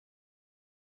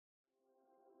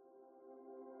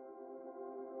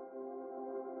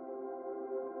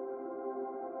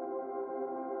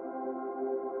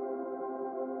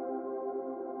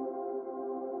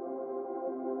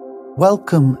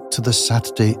Welcome to the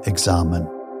Saturday Examen.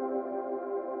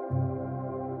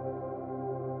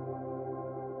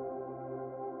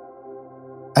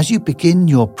 As you begin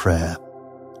your prayer,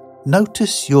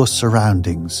 notice your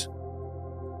surroundings.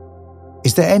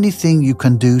 Is there anything you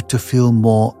can do to feel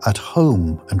more at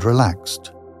home and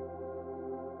relaxed?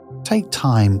 Take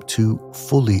time to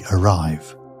fully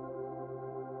arrive.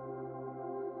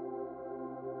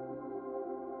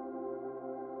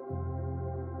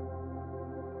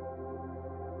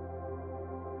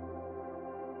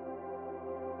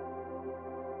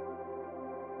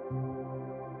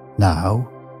 Now,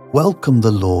 welcome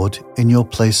the Lord in your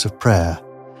place of prayer.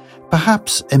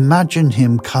 Perhaps imagine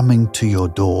Him coming to your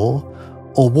door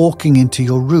or walking into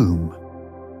your room.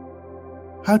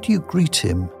 How do you greet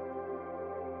Him?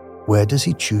 Where does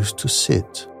He choose to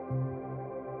sit?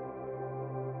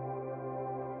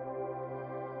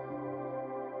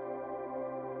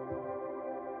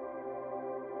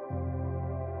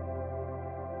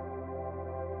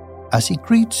 As He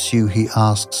greets you, He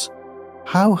asks,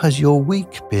 "How has your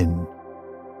week been?"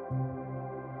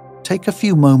 Take a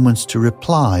few moments to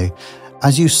reply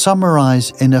as you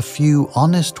summarize in a few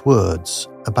honest words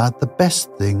about the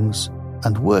best things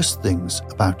and worst things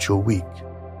about your week.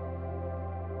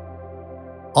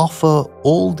 Offer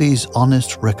all these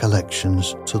honest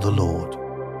recollections to the Lord.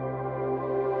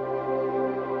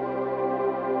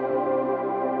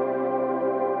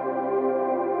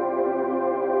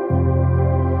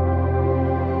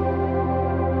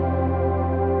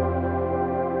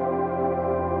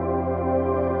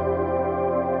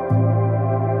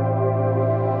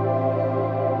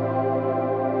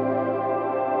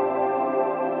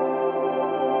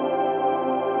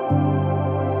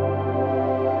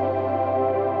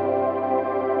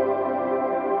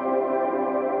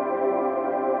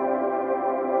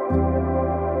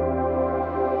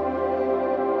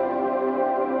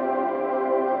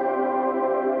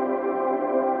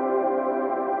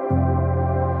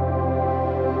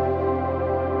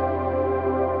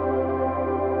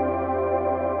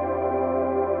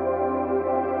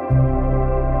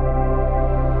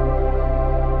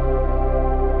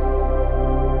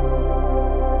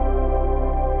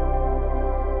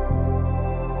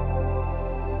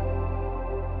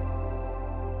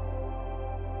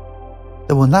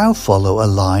 There will now follow a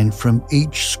line from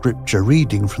each scripture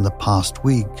reading from the past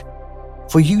week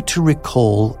for you to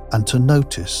recall and to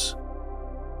notice.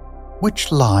 Which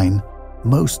line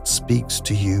most speaks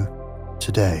to you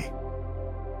today?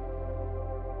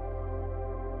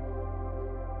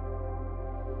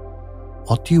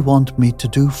 "What do you want me to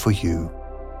do for you?"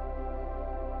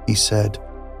 He said,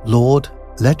 "Lord,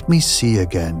 let me see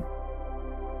again."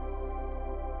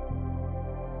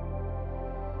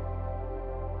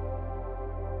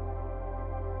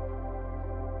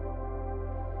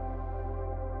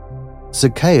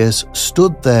 Zacchaeus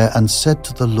stood there and said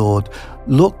to the Lord,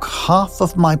 "Look, half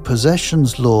of my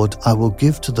possessions, Lord, I will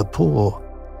give to the poor.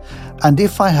 And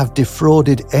if I have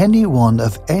defrauded anyone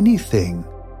of anything,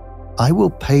 I will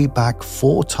pay back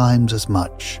 4 times as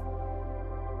much."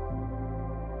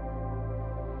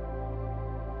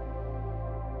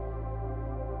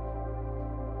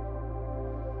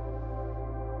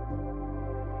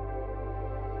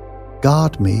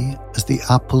 Guard me as the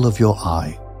apple of your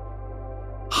eye.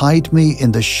 Hide me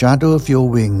in the shadow of your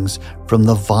wings from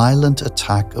the violent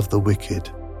attack of the wicked.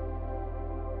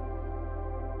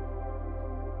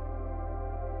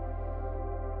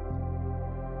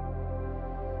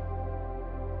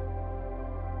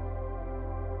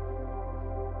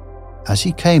 As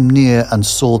he came near and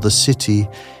saw the city,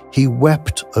 he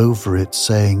wept over it,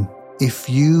 saying, "If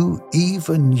you,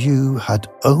 even you, had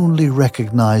only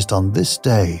recognized on this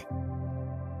day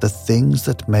the things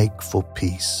that make for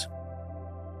peace."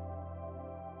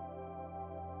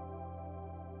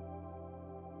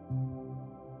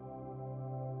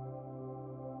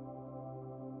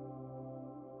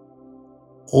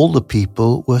 All the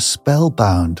people were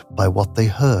spellbound by what they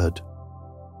heard.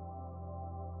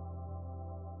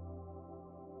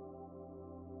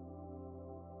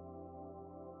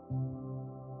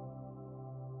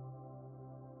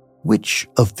 Which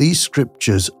of these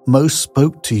scriptures most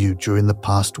spoke to you during the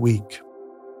past week?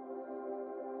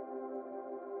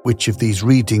 Which of these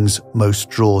readings most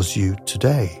draws you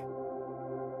today?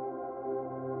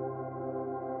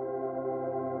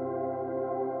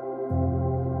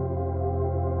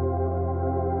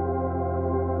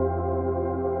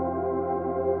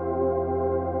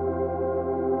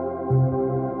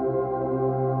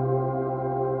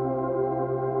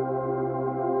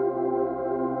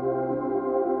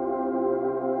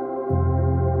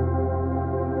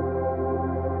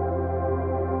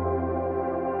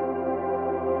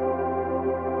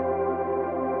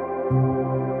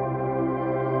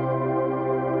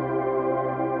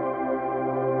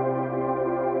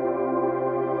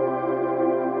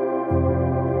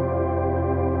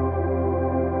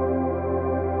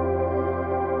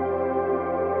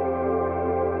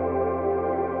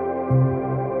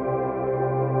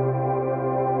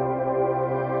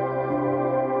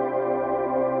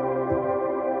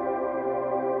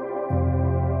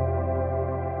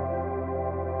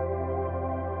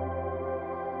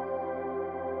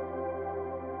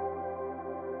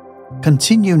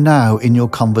 Continue now in your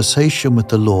conversation with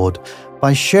the Lord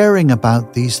by sharing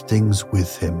about these things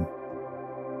with Him.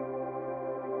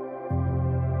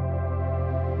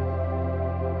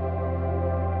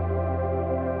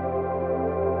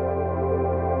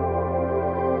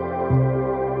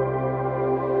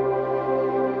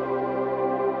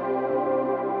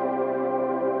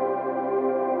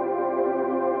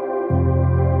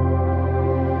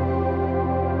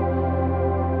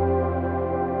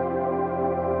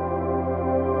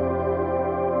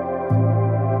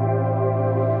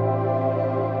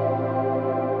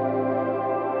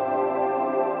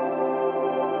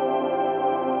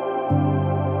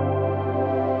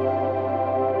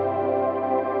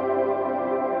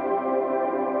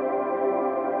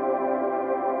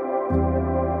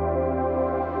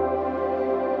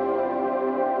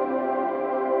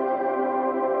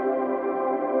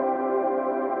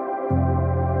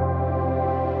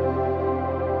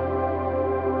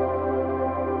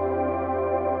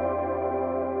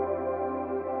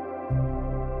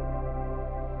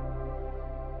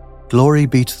 Glory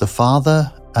be to the Father,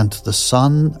 and to the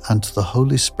Son, and to the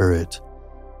Holy Spirit,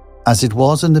 as it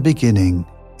was in the beginning,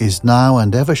 is now,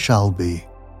 and ever shall be,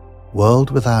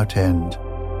 world without end.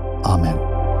 Amen.